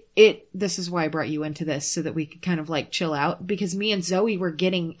this is why I brought you into this, so that we could kind of like chill out, because me and Zoe were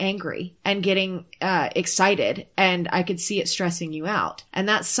getting angry and getting excited, and I could see it stressing you out. And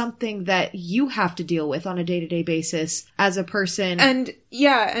that's something that you have to deal with on a day-to-day basis as a person. And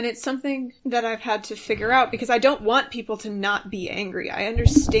yeah, and it's something that I've had to figure out, because I don't want people to not be angry. I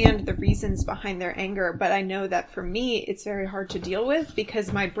understand the reasons behind their anger, but I know that for me, it's very hard to deal with,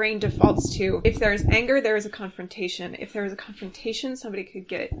 because my brain defaults to, if there's anger, there is a confrontation. If there is a confrontation, somebody could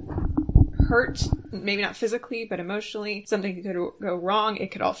get hurt, maybe not physically, but emotionally. Something could go wrong.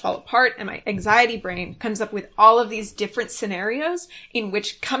 It could all fall apart. And my anxiety brain comes up with all of these different scenarios in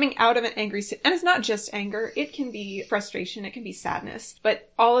which coming out of an angry, and it's not just anger, it can be frustration, it can be sadness,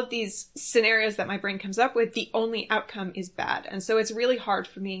 but all of these scenarios that my brain comes up with, the only outcome is bad. And so it's really hard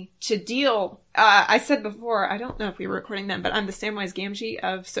for me to deal. I said before, I don't know if we were recording then, but I'm the Samwise Gamgee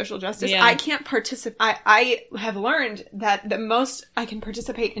of social justice. Yeah. I can't participate. I have learned that the most I can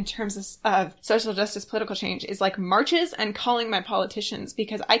participate in terms of social justice political change is like marches and calling my politicians,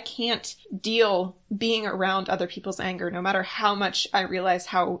 because I can't deal being around other people's anger, no matter how much I realize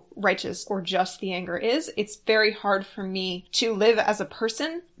how righteous or just the anger is. It's very hard for me to live as a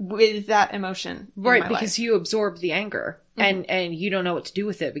person with that emotion. Right, because you absorb the anger, and you don't know what to do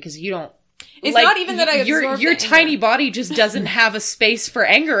with it, because you don't. It's like, not even that I absorb your tiny body just doesn't have a space for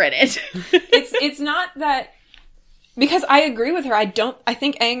anger in it. It's not that, because I agree with her. I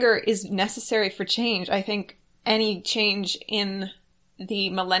think anger is necessary for change. I think any change in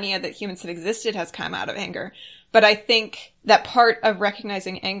the millennia that humans have existed has come out of anger. But I think that part of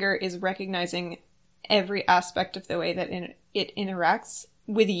recognizing anger is recognizing every aspect of the way that it interacts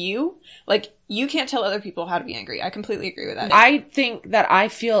with you. Like, you can't tell other people how to be angry. I completely agree with that. I think that I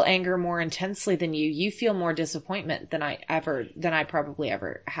feel anger more intensely than you. You feel more disappointment than I probably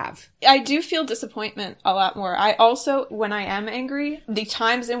ever have. I do feel disappointment a lot more. I also, when I am angry, the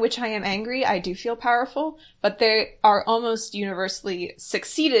times in which I am angry, I do feel powerful, but they are almost universally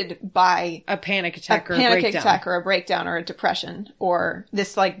succeeded by a panic attack or a breakdown or a depression or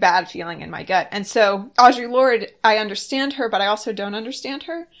this like bad feeling in my gut. And so Audre Lorde, I understand her, but I also don't understand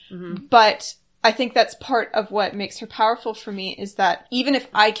her. Mm-hmm. But I think that's part of what makes her powerful for me, is that even if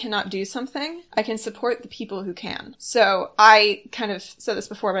I cannot do something, I can support the people who can. So I kind of said this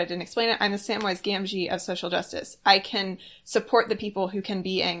before, but I didn't explain it. I'm the Samwise Gamgee of social justice. I can support the people who can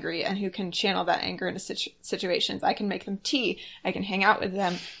be angry and who can channel that anger into situations. I can make them tea. I can hang out with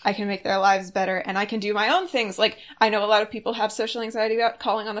them. I can make their lives better. And I can do my own things. Like, I know a lot of people have social anxiety about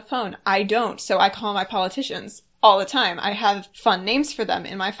calling on the phone. I don't. So I call my politicians all the time. I have fun names for them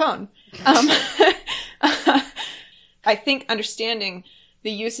in my phone. I think understanding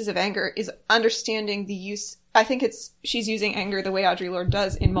the uses of anger is understanding the use. I think she's using anger the way Audre Lorde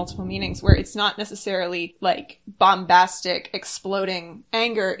does in multiple meanings, where it's not necessarily like bombastic, exploding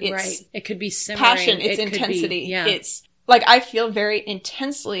anger. It's right. It could be simmering. Passion. It's intensity. It's like, I feel very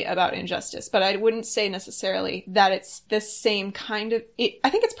intensely about injustice, but I wouldn't say necessarily that it's the same kind of, I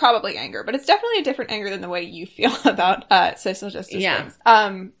think it's probably anger, but it's definitely a different anger than the way you feel about social justice things.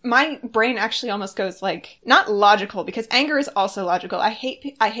 My brain actually almost goes like, not logical, because anger is also logical. I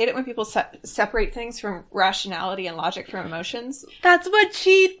hate it when people separate things from rationality and logic from emotions. That's what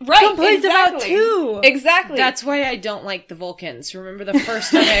she complains about too. Exactly. That's why I don't like the Vulcans. Remember the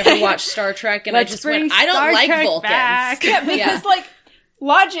first time I ever watched Star Trek and I just went, I don't like Vulcans. Back. Yeah, because like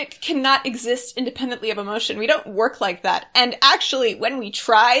logic cannot exist independently of emotion. We don't work like that. And actually, when we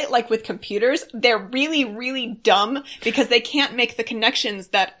try, like with computers, they're really, really dumb because they can't make the connections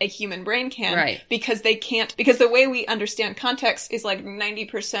that a human brain can. Right. Because the way we understand context is like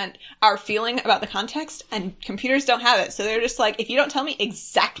 90% our feeling about the context, and computers don't have it. So they're just like, if you don't tell me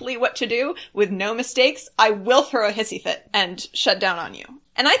exactly what to do with no mistakes, I will throw a hissy fit and shut down on you.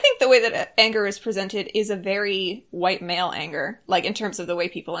 And I think the way that anger is presented is a very white male anger, like in terms of the way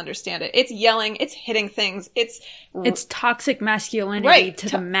people understand it. It's yelling, it's hitting things, it's toxic masculinity to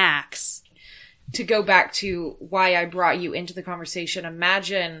the max. To go back to why I brought you into the conversation,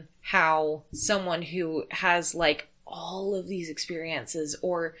 imagine how someone who has like all of these experiences,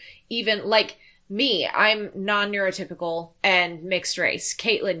 or even like me, I'm non-neurotypical and mixed race.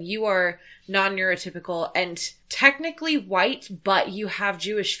 Caitlin, you are non-neurotypical and technically white, but you have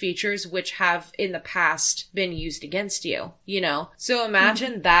Jewish features which have in the past been used against you, you know? So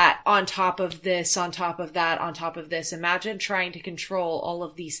imagine that on top of this, on top of that, on top of this. Imagine trying to control all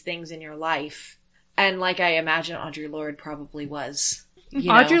of these things in your life. And like I imagine Audre Lorde probably was.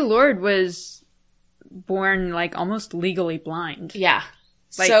 Audre Lorde was born like almost legally blind. Yeah.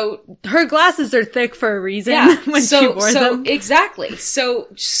 Like, so her glasses are thick for a reason when she wore them. Exactly. So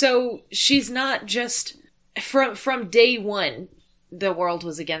she's not just from day one, the world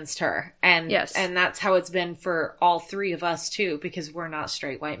was against her. And and that's how it's been for all three of us too, because we're not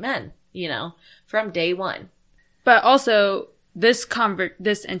straight white men, you know, from day one. But also this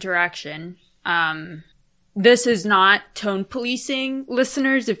interaction, this is not tone policing,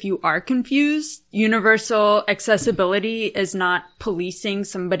 listeners, if you are confused. Universal accessibility is not policing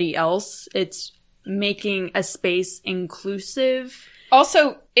somebody else. It's making a space inclusive.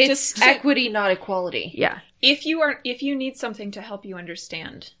 Also, it's equity, not equality. Yeah. If you need something to help you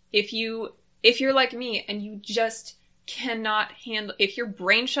understand, if you're like me and you just cannot handle, if your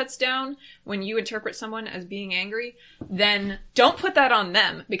brain shuts down when you interpret someone as being angry, then don't put that on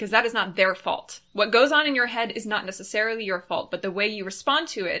them, because that is not their fault. What goes on in your head is not necessarily your fault, but the way you respond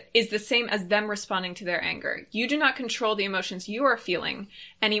to it is the same as them responding to their anger. You do not control the emotions you are feeling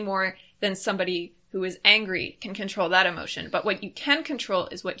any more than somebody who is angry can control that emotion. But what you can control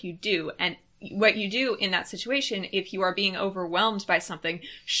is what you do, and what you do in that situation, if you are being overwhelmed by something,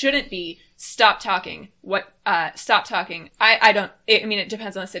 shouldn't be stop talking. Stop talking. I mean, it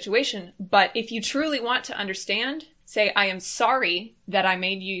depends on the situation, but if you truly want to understand, say, I am sorry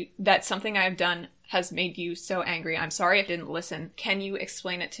that something I have done has made you so angry. I'm sorry I didn't listen. Can you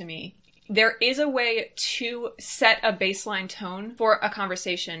explain it to me? There is a way to set a baseline tone for a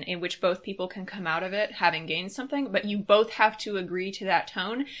conversation in which both people can come out of it having gained something, but you both have to agree to that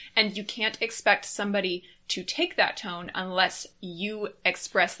tone, and you can't expect somebody to take that tone unless you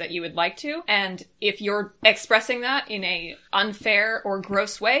express that you would like to. And if you're expressing that in a unfair or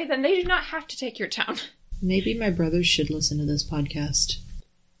gross way, then they do not have to take your tone. Maybe my brothers should listen to this podcast.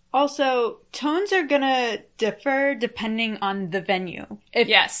 Also, tones are gonna differ depending on the venue.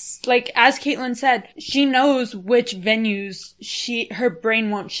 Yes. Like, as Caitlin said, she knows which venues her brain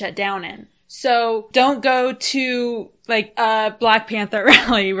won't shut down in. So, don't go to, like, a Black Panther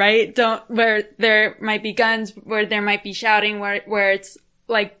rally, right? Where there might be guns, where there might be shouting, where it's,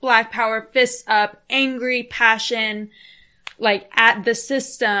 like, Black power, fists up, angry passion, like, at the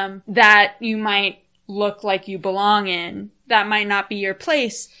system that you might look like you belong in. That might not be your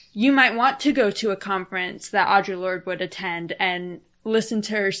place. You might want to go to a conference that Audre Lorde would attend and listen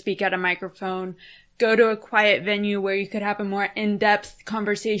to her speak at a microphone. Go to a quiet venue where you could have a more in-depth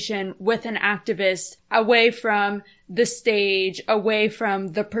conversation with an activist, away from the stage, away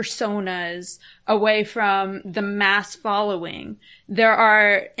from the personas, away from the mass following. There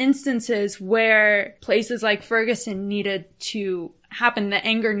are instances where places like Ferguson needed to happen, the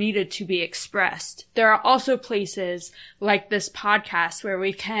anger needed to be expressed. There are also places like this podcast where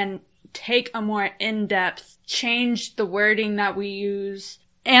we can take a more in-depth, change the wording that we use,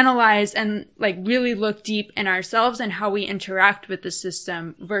 analyze and like really look deep in ourselves and how we interact with the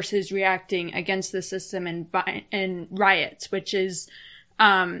system versus reacting against the system in riots, which is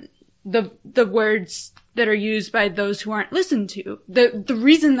the words that are used by those who aren't listened to. The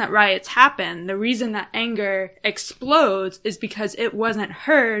reason that riots happen, the reason that anger explodes is because it wasn't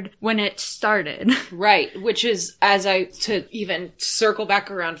heard when it started. Right, which is, to even circle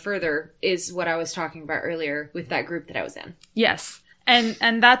back around further, is what I was talking about earlier with that group that I was in. Yes.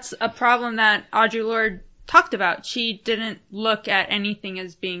 And that's a problem that Audre Lorde talked about. She didn't look at anything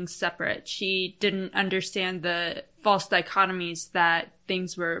as being separate. She didn't understand the false dichotomies that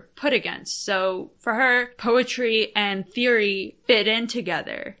things were put against. So for her, poetry and theory fit in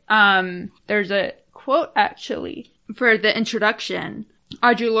together. There's a quote actually for the introduction.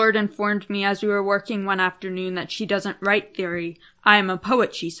 Audre Lorde informed me as we were working one afternoon that she doesn't write theory. I am a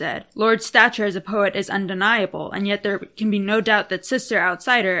poet, she said. Lorde's stature as a poet is undeniable, and yet there can be no doubt that Sister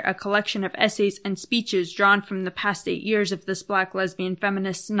Outsider, a collection of essays and speeches drawn from the past 8 years of this Black lesbian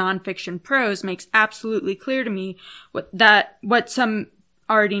feminist nonfiction prose, makes absolutely clear to me what some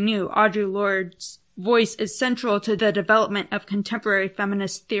already knew. Audre Lorde's voice is central to the development of contemporary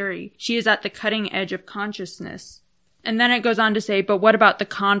feminist theory. She is at the cutting edge of consciousness. And then it goes on to say, but what about the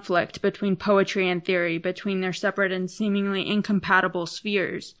conflict between poetry and theory, between their separate and seemingly incompatible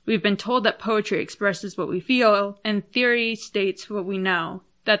spheres? We've been told that poetry expresses what we feel, and theory states what we know,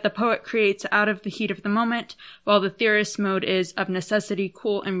 that the poet creates out of the heat of the moment, while the theorist's mode is of necessity,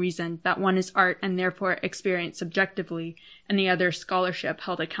 cool, and reason, that one is art and therefore experienced subjectively, and the other scholarship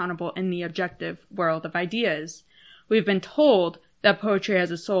held accountable in the objective world of ideas. We've been told that poetry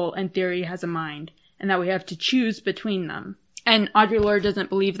has a soul and theory has a mind, and that we have to choose between them. And Audre Lorde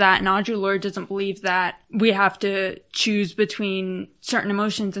doesn't believe that, and Audre Lorde doesn't believe that we have to choose between certain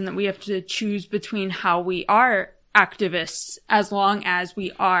emotions and that we have to choose between how we are activists as long as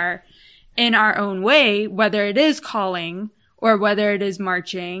we are in our own way, whether it is calling or whether it is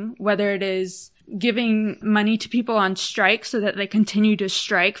marching, whether it is giving money to people on strike so that they continue to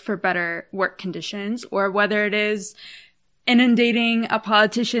strike for better work conditions, or whether it is inundating a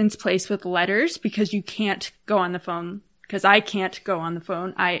politician's place with letters because you can't go on the phone, because I can't go on the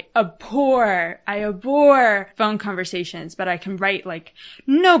phone. I abhor phone conversations, but I can write like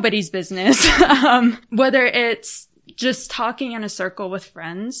nobody's business. Whether it's just talking in a circle with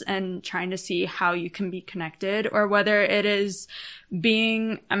friends and trying to see how you can be connected, or whether it is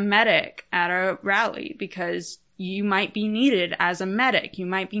being a medic at a rally because you might be needed as a medic. You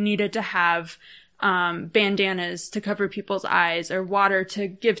might be needed to have bandanas to cover people's eyes or water to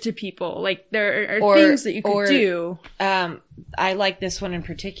give to people. Like there are things that you could do. I like this one in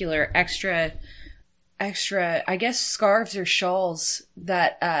particular. Extra, I guess scarves or shawls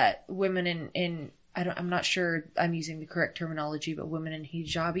that, women in I'm not sure I'm using the correct terminology, but women in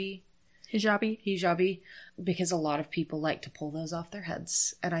hijabi, because a lot of people like to pull those off their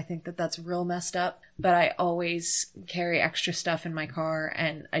heads. And I think that that's real messed up. But I always carry extra stuff in my car,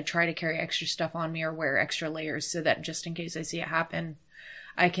 and I try to carry extra stuff on me or wear extra layers so that just in case I see it happen,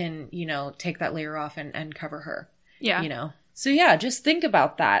 I can, take that layer off and cover her. Yeah. So yeah, just think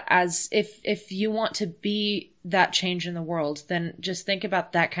about that as if you want to be that change in the world, then just think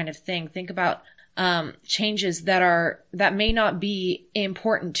about that kind of thing. Think about changes that may not be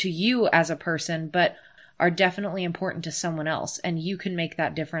important to you as a person, but are definitely important to someone else, and you can make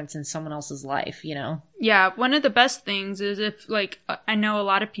that difference in someone else's life, Yeah, one of the best things is if, I know a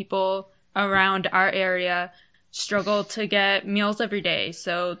lot of people around our area struggle to get meals every day.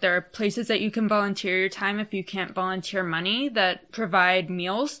 So there are places that you can volunteer your time if you can't volunteer money that provide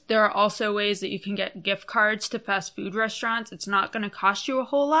meals. There are also ways that you can get gift cards to fast food restaurants. It's not going to cost you a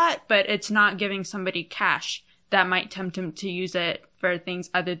whole lot, but it's not giving somebody cash that might tempt them to use it for things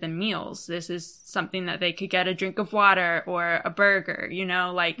other than meals. This is something that they could get a drink of water or a burger,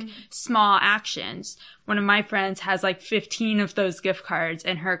 small actions. One of my friends has 15 of those gift cards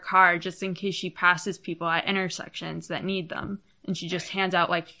in her car just in case she passes people at intersections that need them. And she just hands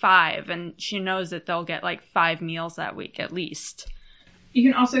out 5, and she knows that they'll get 5 meals that week at least. You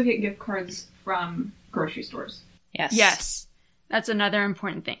can also get gift cards from grocery stores. Yes. That's another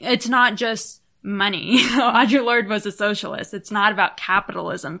important thing. It's not just money. Audre Lorde was a socialist. It's not about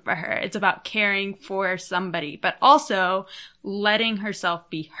capitalism for her. It's about caring for somebody, but also letting herself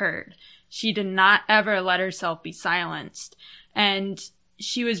be heard. She did not ever let herself be silenced. And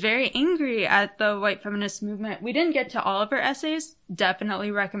she was very angry at the white feminist movement. We didn't get to all of her essays. Definitely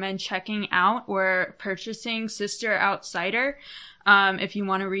recommend checking out or purchasing Sister Outsider if you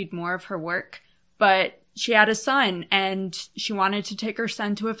want to read more of her work. But she had a son and she wanted to take her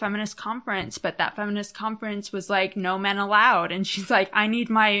son to a feminist conference, but that feminist conference was like, no men allowed. And she's like, I need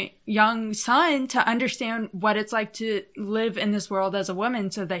my young son to understand what it's like to live in this world as a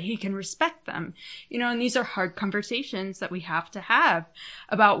woman so that he can respect them. You know, and these are hard conversations that we have to have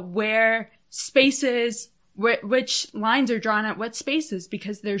about where spaces, which lines are drawn at what spaces,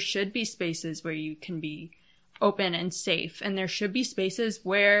 because there should be spaces where you can be open and safe. And there should be spaces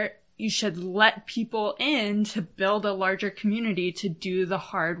where you should let people in to build a larger community to do the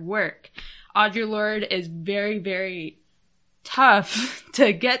hard work. Audre Lorde is very, very tough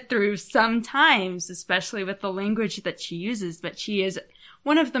to get through sometimes, especially with the language that she uses, but she is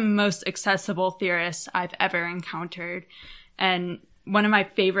one of the most accessible theorists I've ever encountered and one of my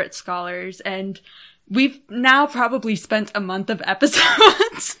favorite scholars. And we've now probably spent a month of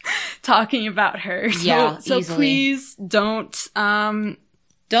episodes talking about her. So please don't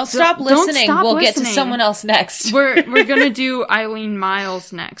stop listening. We'll get to someone else next. We're going to do Eileen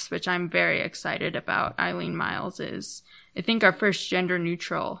Myles next, which I'm very excited about. Eileen Myles is, I think, our first gender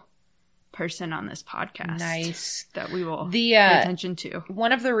neutral person on this podcast. Nice. That we will pay attention to.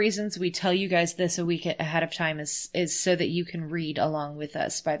 One of the reasons we tell you guys this a week ahead of time is so that you can read along with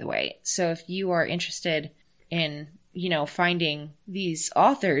us, by the way. So if you are interested in, finding these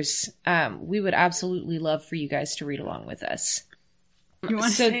authors, we would absolutely love for you guys to read along with us. You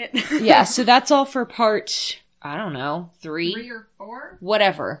want to say it? Yeah, so that's all for part, I don't know, 3 or 4?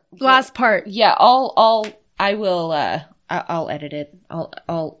 Whatever. Last part. Yeah, I'll edit it.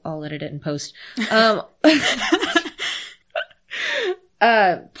 I'll edit it in post.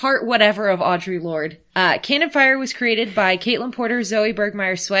 Part whatever of Audre Lorde. Cannon Fire was created by Caitlin Porter, Zoe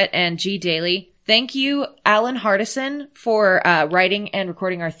Bergmeyer-Sweat, and G. Daly. Thank you, Alan Hardison, for writing and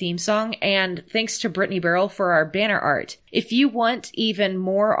recording our theme song, and thanks to Brittany Burrell for our banner art. If you want even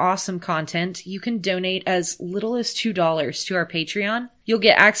more awesome content, you can donate as little as $2 to our Patreon. You'll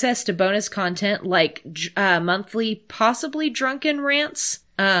get access to bonus content like monthly, possibly drunken rants,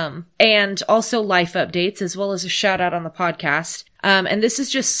 and also life updates, as well as a shout out on the podcast. And this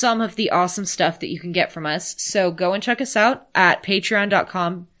is just some of the awesome stuff that you can get from us. So go and check us out at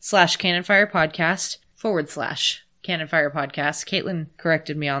patreon.com/CannonFirePodcast//CannonFirePodcast. Caitlin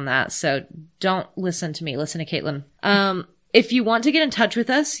corrected me on that, so don't listen to me. Listen to Caitlin. If you want to get in touch with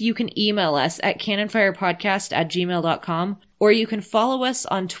us, you can email us at cannonfirepodcast@gmail.com, or you can follow us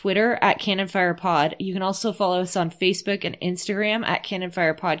on Twitter at CannonFirePod. You can also follow us on Facebook and Instagram at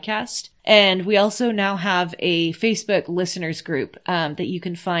CannonFirePodcast. And we also now have a Facebook listeners group that you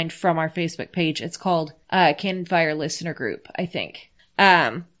can find from our Facebook page. It's called Cannon Fire Listener Group, I think.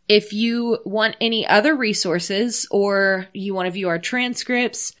 If you want any other resources, or you want to view our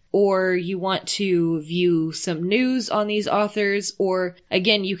transcripts, or you want to view some news on these authors, or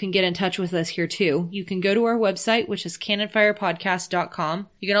again, you can get in touch with us here too. You can go to our website, which is cannonfirepodcast.com.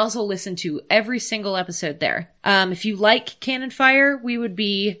 You can also listen to every single episode there. If you like Cannon Fire, we would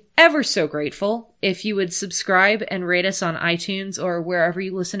be ever so grateful if you would subscribe and rate us on iTunes or wherever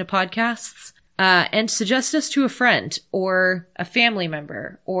you listen to podcasts. And suggest us to a friend or a family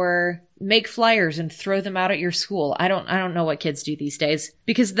member, or make flyers and throw them out at your school. I don't know what kids do these days,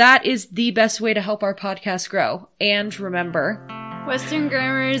 because that is the best way to help our podcast grow. And remember, Western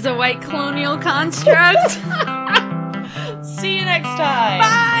grammar is a white colonial construct. See you next time.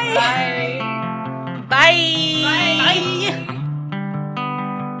 Bye. Bye. Bye. Bye.